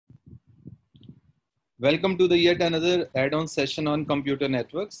Welcome to the yet another add-on session on computer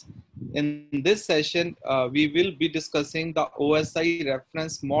networks. In this session, we will be discussing the OSI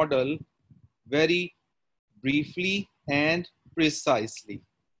reference model very briefly and precisely.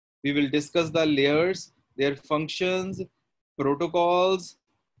 We will discuss the layers, their functions, protocols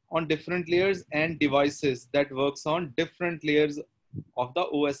on different layers and devices that works on different layers of the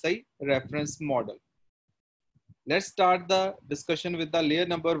OSI reference model. Let's start the discussion with the layer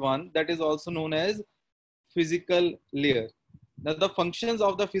number 1, that is also known as physical layer. Now the functions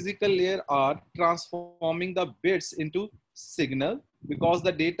of the physical layer are transforming the bits into signal, because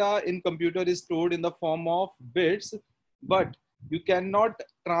the data in computer is stored in the form of bits, but you cannot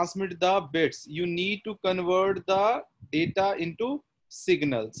transmit the bits. You need to convert the data into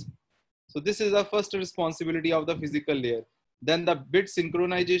signals. So this is the first responsibility of the physical layer. Then the bit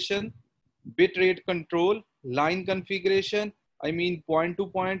synchronization, bit rate control, line configuration, I mean point to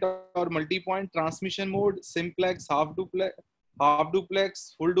point or multi-point transmission mode, simplex, half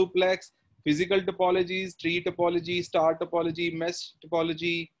duplex, full duplex, physical topologies, tree topology, star topology, mesh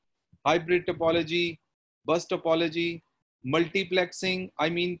topology, hybrid topology, bus topology, multiplexing, I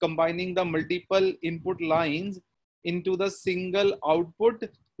mean combining the multiple input lines into the single output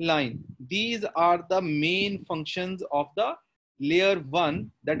line. These are the main functions of the layer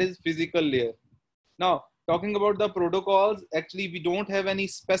 1, that is physical layer. Now, talking about the protocols, actually we don't have any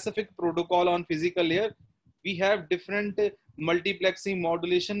specific protocol on physical layer. We have different multiplexing,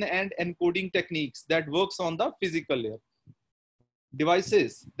 modulation and encoding techniques that works on the physical layer.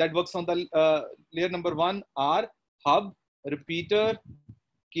 Devices that works on the layer number 1 are hub, repeater,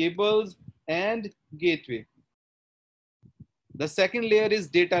 cables and gateway. The second layer is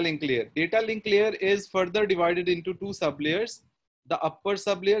data link layer. Data link layer is further divided into two sublayers. The upper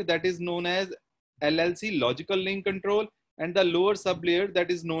sublayer, that is known as LLC, logical link control, and the lower sublayer, that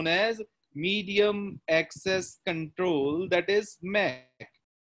is known as medium access control, that is MAC.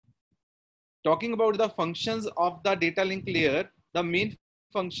 Talking about the functions of the data link layer, the main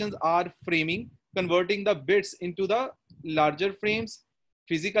functions are framing, converting the bits into the larger frames,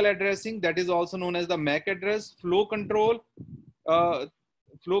 physical addressing, that is also known as the MAC address, flow control.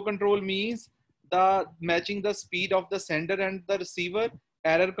 Flow control means the matching the speed of the sender and the receiver.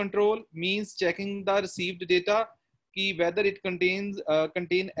 Error control means checking the received data whether it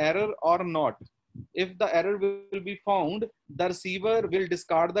contain error or not. If the error will be found, the receiver will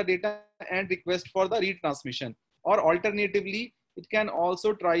discard the data and request for the retransmission, or alternatively it can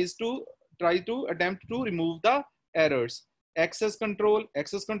also try to attempt to remove the errors. Access control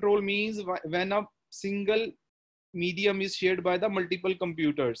means when a single medium is shared by the multiple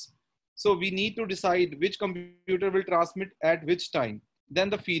computers, so we need to decide which computer will transmit at which time. Then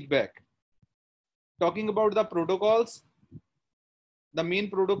the feedback. Talking about the protocols, the main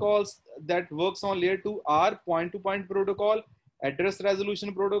protocols that works on layer 2 are point-to-point protocol, address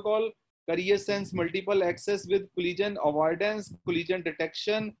resolution protocol, carrier sense multiple access with collision avoidance, collision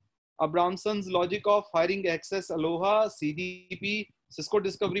detection, Abramson's logic of hiring access, Aloha, CDP, Cisco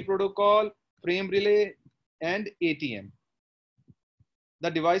discovery protocol, frame relay, and ATM.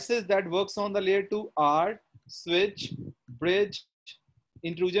 The devices that works on the layer 2 are switch, bridge,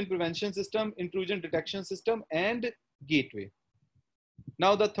 intrusion prevention system, intrusion detection system, and gateway.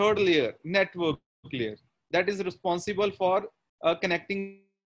 Now the third layer, network layer, that is responsible for connecting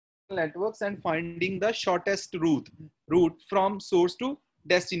networks and finding the shortest route from source to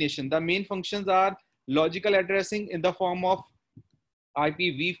destination. The main functions are logical addressing in the form of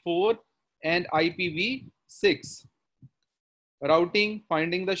IPv4 and IPv6. Routing,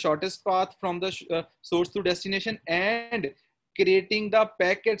 finding the shortest path from the source to destination, and creating the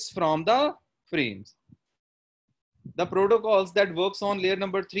packets from the frames. The protocols that works on layer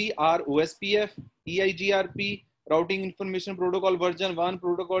number 3 are OSPF, EIGRP, Routing Information Protocol version 1,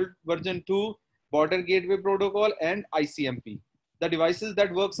 Protocol version 2, Border Gateway Protocol, and ICMP. The devices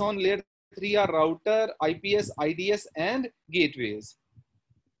that works on layer 3 are router, IPS, IDS, and gateways.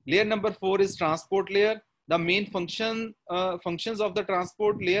 Layer number 4 is transport layer. The main functions of the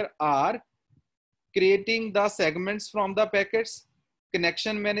transport layer are creating the segments from the packets,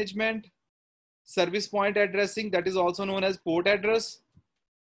 connection management, service point addressing, that is also known as port address,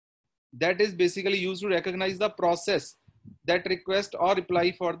 that is basically used to recognize the process that request or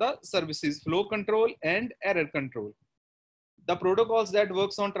reply for the services, flow control and error control. The protocols that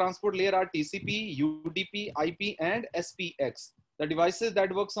works on transport layer are TCP, UDP, IP, and SPX. The devices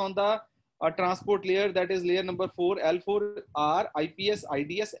that works on the transport layer, that is layer number 4, L4, are IPS,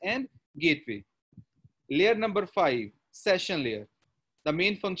 IDS, and gateway. Layer number 5, session layer. The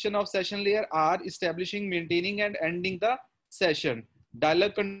main function of session layer are establishing, maintaining, and ending the session,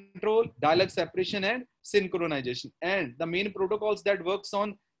 dialog control, dialog separation, and synchronization. And the main protocols that works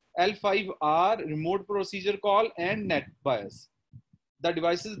on L5 are remote procedure call and net bias. The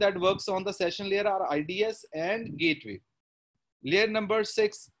devices that works on the session layer are IDS and gateway. Layer number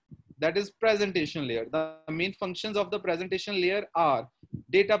 6, that is presentation layer. The main functions of the presentation layer are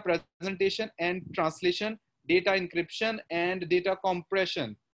data presentation and translation, data encryption, and data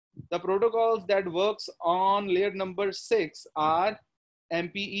compression. The protocols that works on layer number 6 are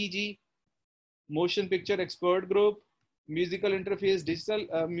MPEG, motion picture expert group, musical interface digital,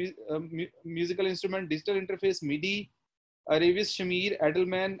 musical instrument digital interface MIDI, Revis Shamir,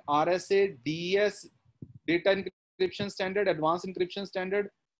 Edelman, RSA, DES, data encryption standard, advanced encryption standard,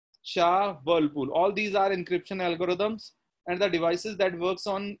 SHA, Whirlpool. All these are encryption algorithms, and the devices that works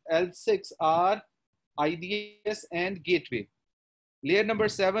on L6 are IDS and gateway. Layer number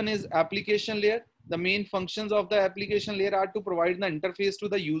 7 is application layer. The main functions of the application layer are to provide the interface to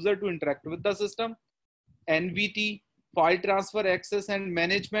the user to interact with the system, NVT, file transfer, access and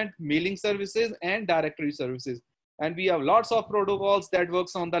management, mailing services, and directory services. And we have lots of protocols that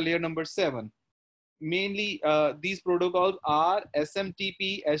works on the layer number 7. Mainly, these protocols are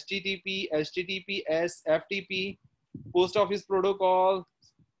SMTP, HTTP, HTTPS, FTP, Post Office Protocol,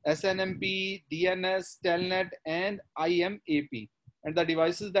 SNMP, DNS, Telnet, and IMAP. And the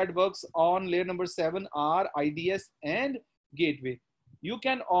devices that works on layer number 7 are IDS and gateway. You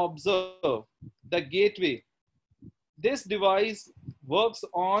can observe the gateway. This device works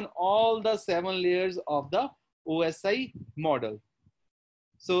on all the 7 layers of the OSI model.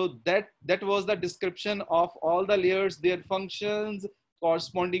 So that was the description of all the layers, their functions,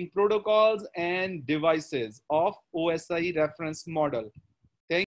 corresponding protocols, and devices of OSI reference model.